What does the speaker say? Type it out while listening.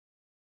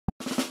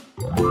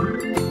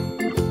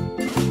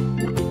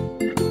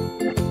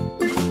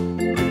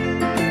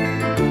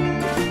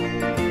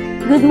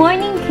Good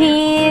morning,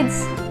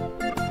 kids!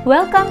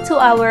 Welcome to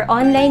our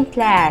online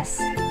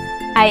class.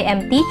 I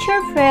am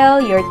Teacher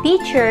Frell, your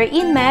teacher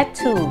in Math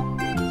 2.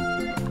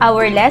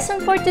 Our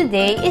lesson for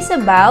today is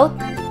about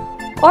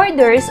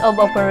orders of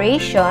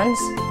operations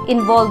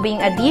involving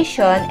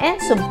addition and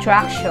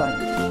subtraction.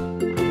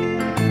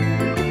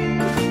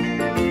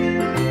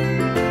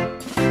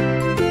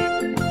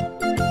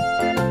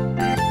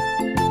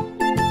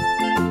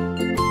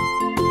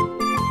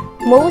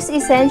 Most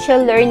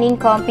essential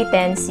learning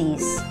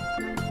competencies.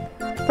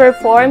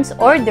 Performs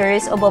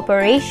orders of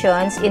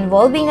operations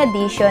involving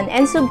addition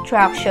and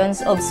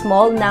subtractions of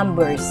small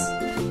numbers.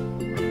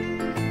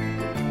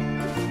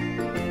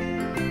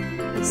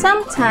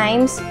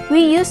 Sometimes,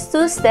 we use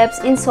two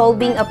steps in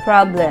solving a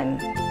problem.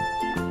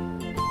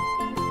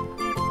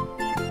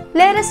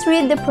 Let us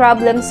read the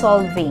problem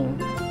solving.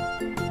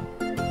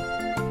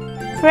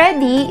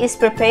 Freddy is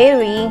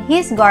preparing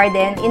his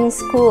garden in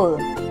school.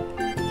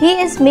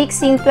 He is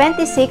mixing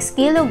 26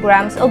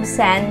 kilograms of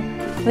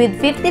sand with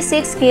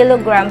 56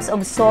 kilograms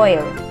of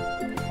soil.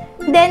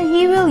 Then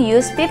he will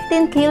use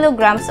 15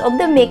 kilograms of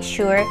the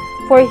mixture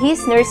for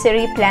his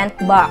nursery plant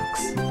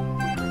box.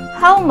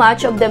 How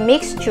much of the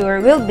mixture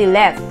will be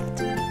left?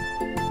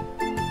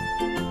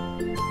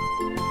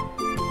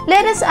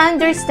 Let us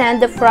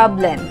understand the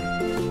problem.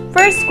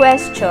 First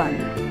question.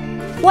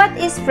 What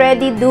is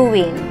Freddy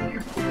doing?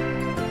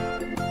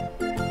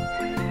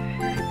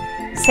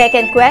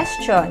 Second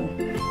question.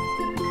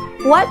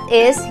 What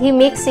is he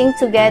mixing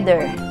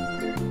together?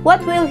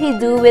 What will he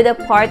do with a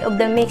part of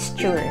the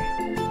mixture?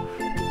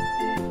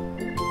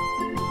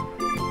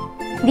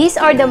 These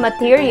are the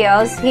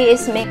materials he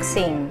is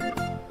mixing.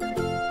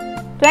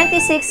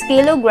 26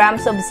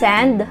 kilograms of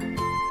sand,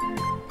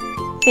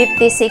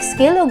 56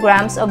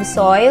 kilograms of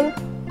soil,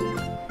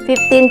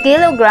 15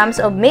 kilograms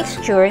of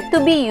mixture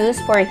to be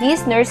used for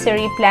his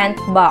nursery plant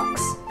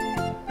box.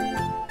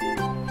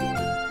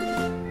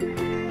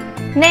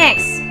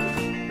 Next,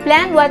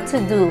 plan what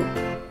to do.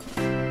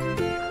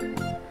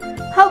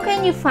 How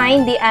can you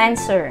find the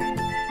answer?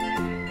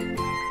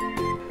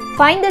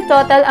 Find the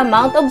total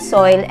amount of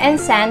soil and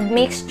sand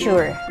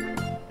mixture.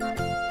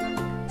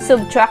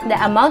 Subtract the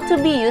amount to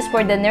be used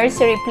for the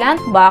nursery plant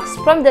box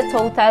from the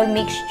total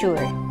mixture.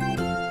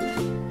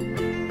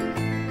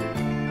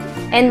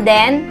 And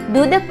then,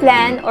 do the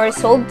plan or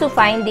solve to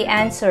find the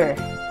answer.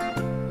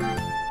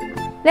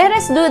 Let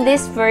us do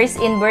this first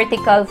in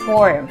vertical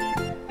form.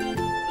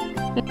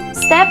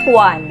 Step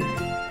 1.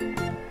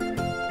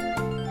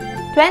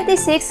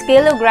 26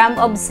 kg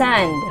of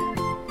sand.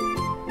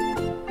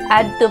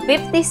 Add to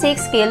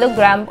 56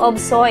 kg of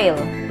soil.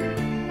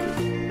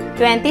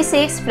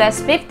 26 plus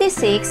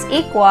 56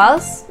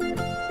 equals,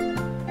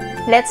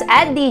 let's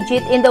add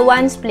digit in the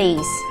ones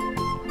place.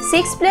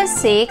 6 plus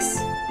 6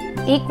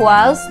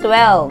 equals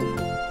 12.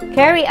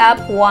 Carry up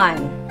 1.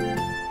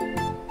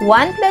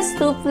 1 plus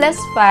 2 plus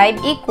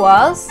 5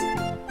 equals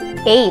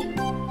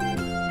 8.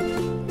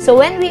 So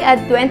when we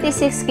add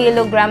 26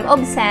 kg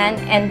of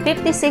sand and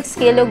 56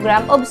 kg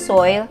of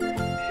soil,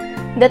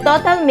 the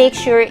total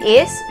mixture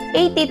is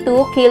 82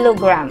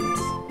 kilograms.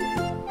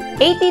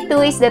 82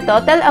 is the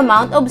total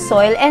amount of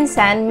soil and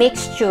sand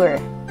mixture.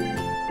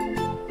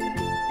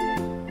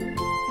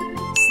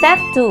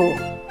 Step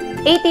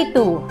 2.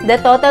 82,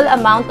 the total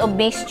amount of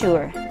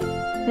mixture.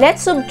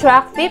 Let's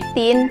subtract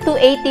 15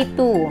 to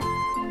 82.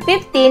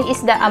 15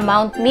 is the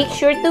amount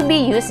mixture to be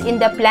used in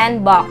the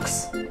plant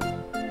box.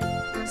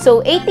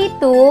 So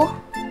 82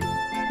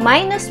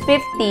 minus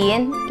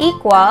 15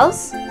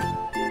 equals,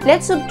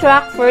 let's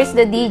subtract first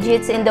the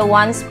digits in the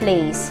ones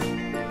place.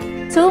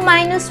 2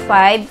 minus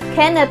 5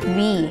 cannot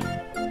be.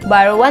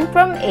 Borrow 1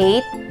 from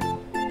 8.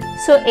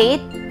 So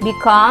 8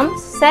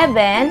 becomes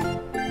 7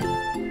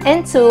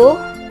 and 2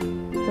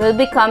 will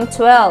become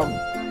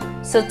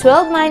 12. So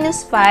 12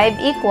 minus 5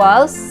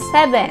 equals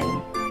 7.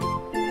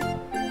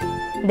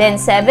 Then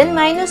 7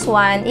 minus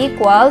 1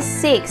 equals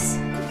 6.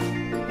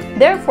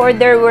 Therefore,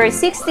 there were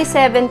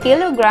 67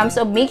 kilograms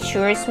of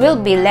mixtures will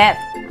be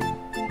left.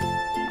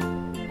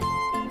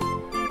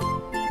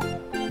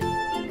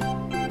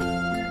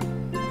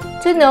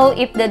 To know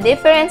if the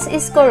difference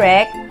is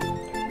correct,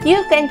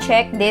 you can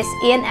check this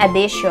in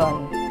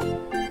addition.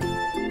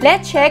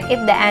 Let's check if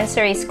the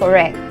answer is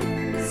correct.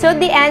 So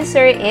the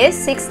answer is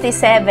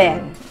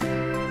 67.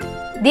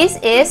 This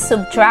is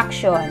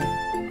subtraction.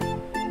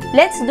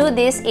 Let's do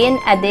this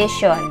in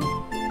addition.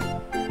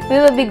 We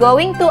will be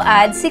going to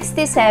add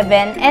 67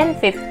 and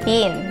 15.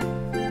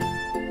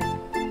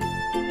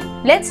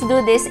 Let's do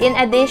this in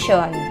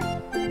addition.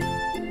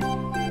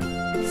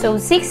 So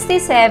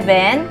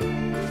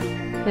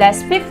 67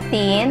 plus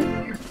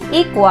 15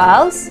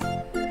 equals,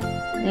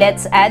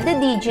 let's add the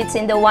digits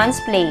in the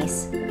ones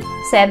place.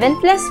 7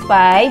 plus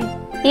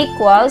 5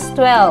 equals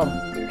 12.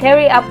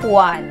 Carry up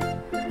 1.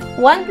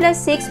 1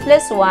 plus 6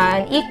 plus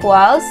 1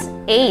 equals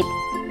 8.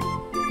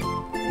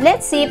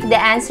 Let's see if the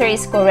answer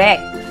is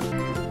correct.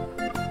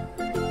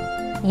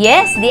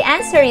 Yes, the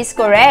answer is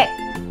correct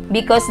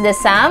because the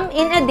sum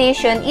in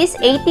addition is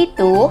 82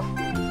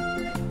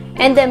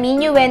 and the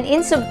minuend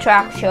in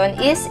subtraction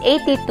is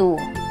 82.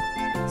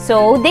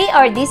 So, they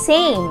are the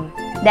same.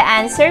 The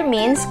answer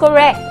means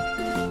correct.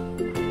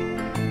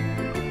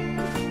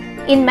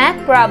 In math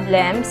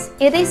problems,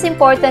 it is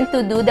important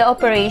to do the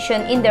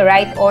operation in the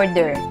right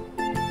order.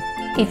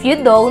 If you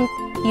don't,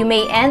 you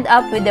may end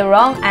up with the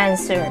wrong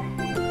answer.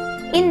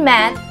 In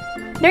math,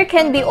 there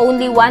can be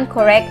only one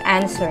correct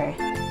answer.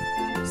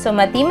 So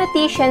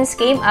mathematicians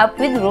came up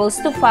with rules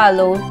to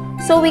follow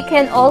so we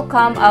can all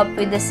come up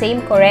with the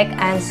same correct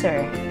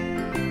answer.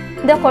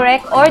 The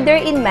correct order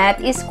in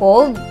math is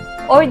called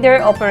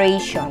order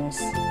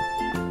operations.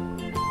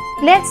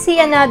 Let's see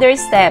another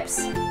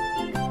steps.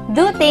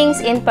 Do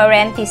things in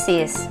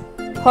parentheses,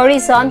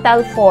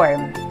 horizontal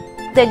form.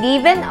 The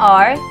given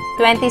are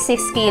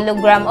 26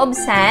 kg of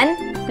sand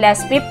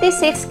plus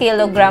 56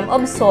 kg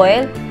of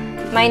soil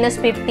minus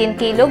 15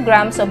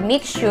 kilograms of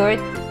mixture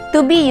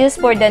to be used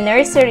for the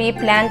nursery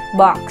plant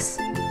box.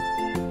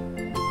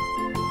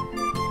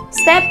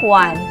 Step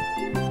 1.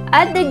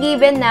 Add the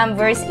given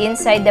numbers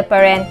inside the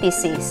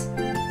parentheses.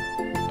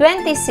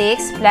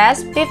 26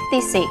 plus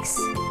 56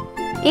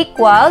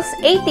 equals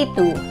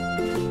 82.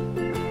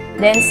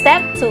 Then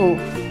step 2.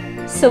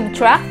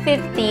 Subtract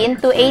 15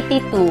 to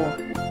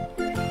 82.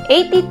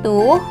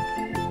 82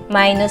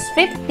 minus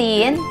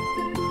 15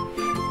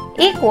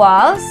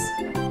 equals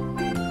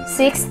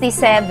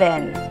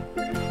 67.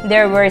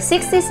 There were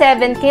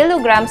 67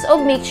 kilograms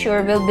of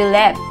mixture will be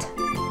left.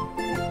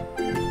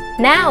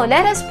 Now,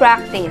 let us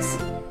practice.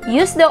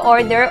 Use the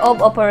order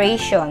of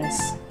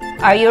operations.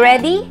 Are you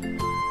ready?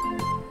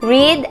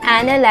 Read,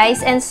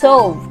 analyze, and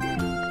solve.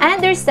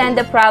 Understand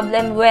the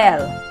problem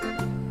well.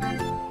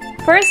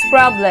 First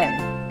problem.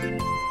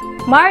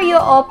 Mario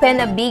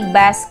opened a big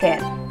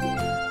basket.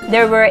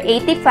 There were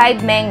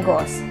 85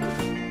 mangoes.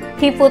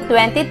 He put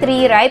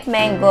 23 ripe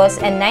mangoes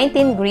and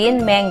 19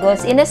 green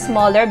mangoes in a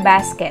smaller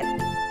basket.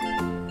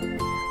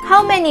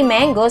 How many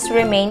mangoes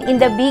remain in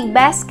the big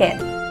basket?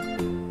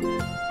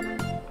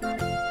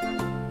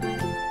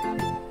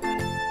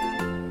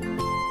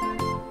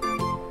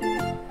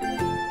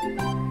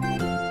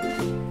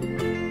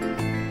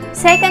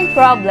 Second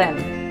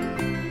problem.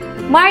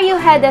 Mario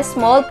had a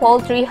small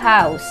poultry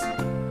house.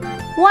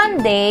 One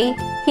day,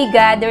 he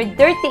gathered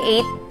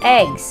 38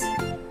 eggs.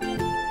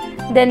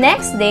 The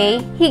next day,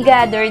 he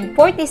gathered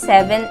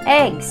 47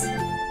 eggs.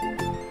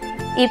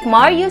 If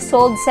Mario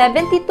sold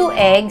 72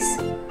 eggs,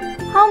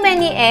 how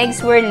many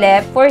eggs were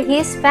left for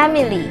his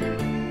family?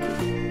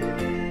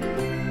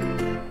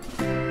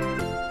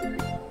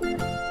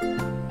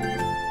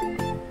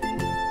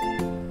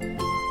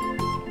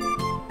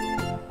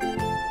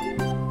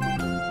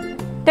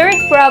 Third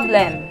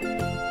problem.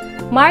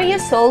 Mario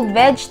sold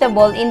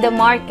vegetable in the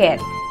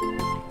market.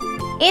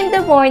 In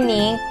the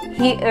morning,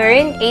 he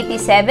earned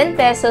 87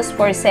 pesos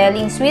for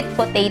selling sweet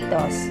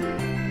potatoes.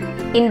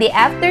 In the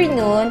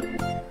afternoon,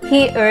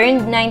 he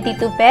earned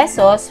 92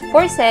 pesos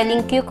for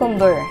selling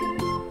cucumber.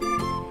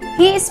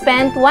 He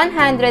spent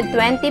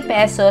 120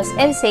 pesos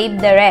and saved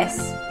the rest.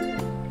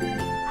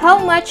 How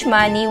much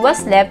money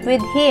was left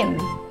with him?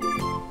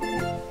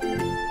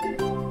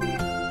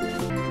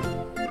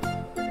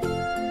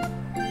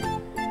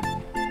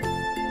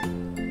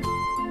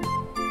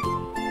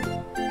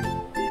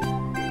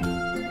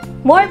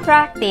 More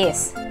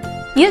practice.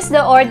 Use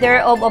the order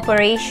of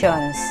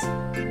operations.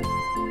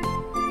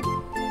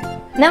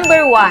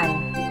 Number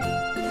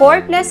 1.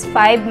 4 plus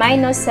 5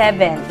 minus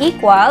 7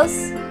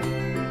 equals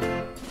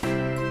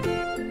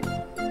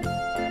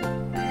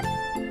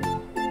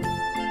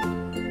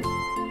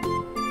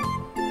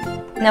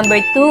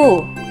Number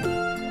 2.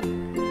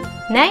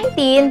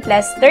 19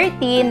 plus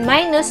 13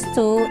 minus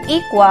 2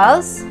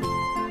 equals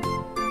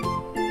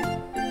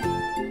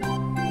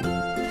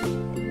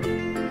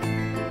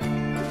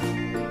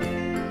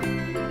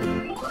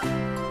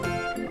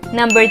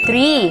Number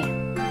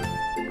 3.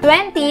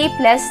 20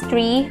 plus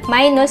 3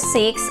 minus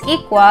 6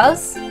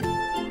 equals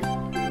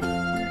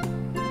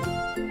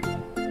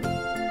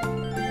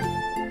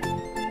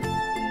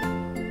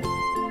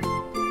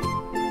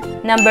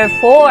Number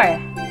 4.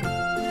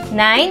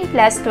 9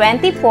 plus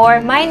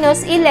 24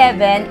 minus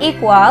 11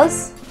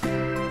 equals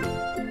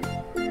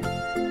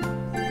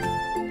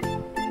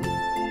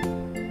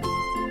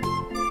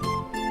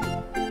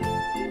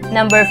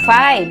Number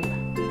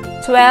 5.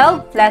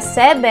 12 plus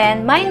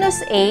 7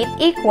 minus 8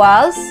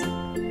 equals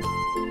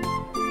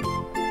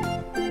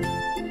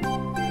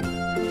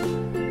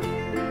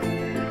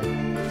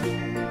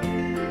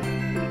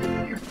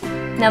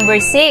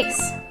Number 6.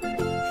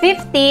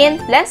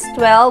 15 plus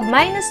 12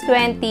 minus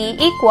 20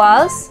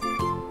 equals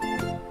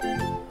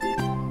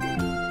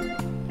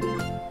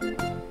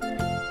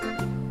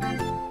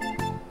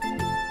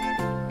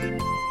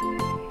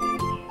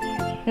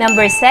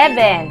Number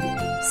 7.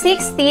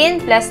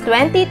 16 plus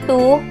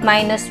 22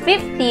 minus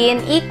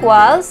 15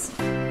 equals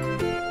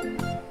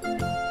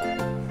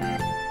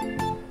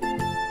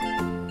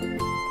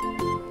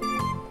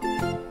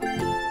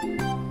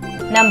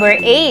Number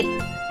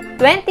 8.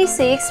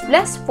 26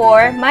 plus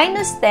 4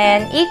 minus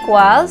 10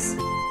 equals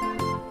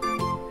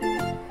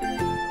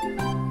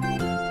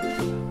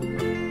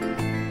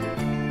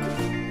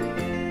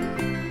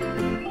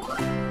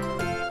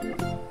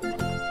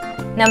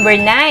Number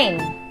 9.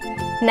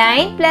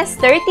 9 plus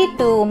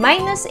 32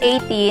 minus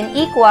 18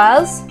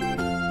 equals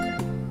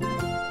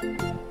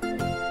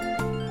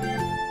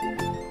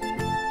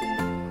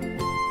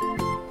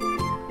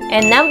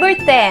and number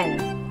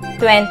 10.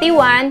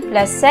 21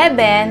 plus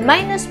 7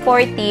 minus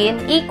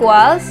 14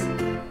 equals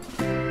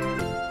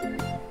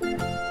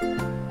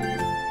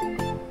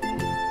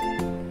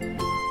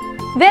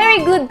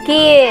very good,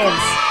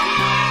 kids!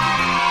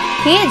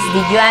 Kids,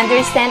 did you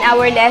understand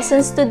our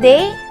lessons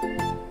today?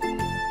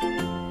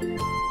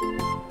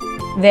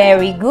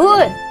 Very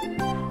good!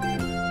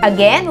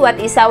 Again, what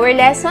is our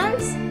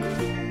lessons?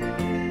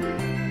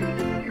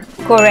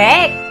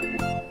 Correct!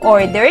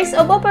 Orders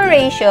of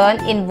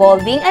operation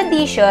involving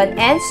addition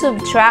and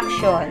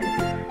subtraction.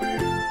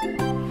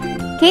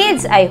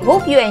 Kids, I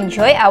hope you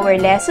enjoy our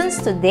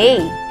lessons today.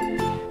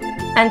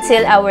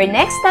 Until our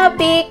next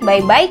topic,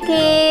 bye-bye,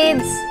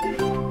 kids!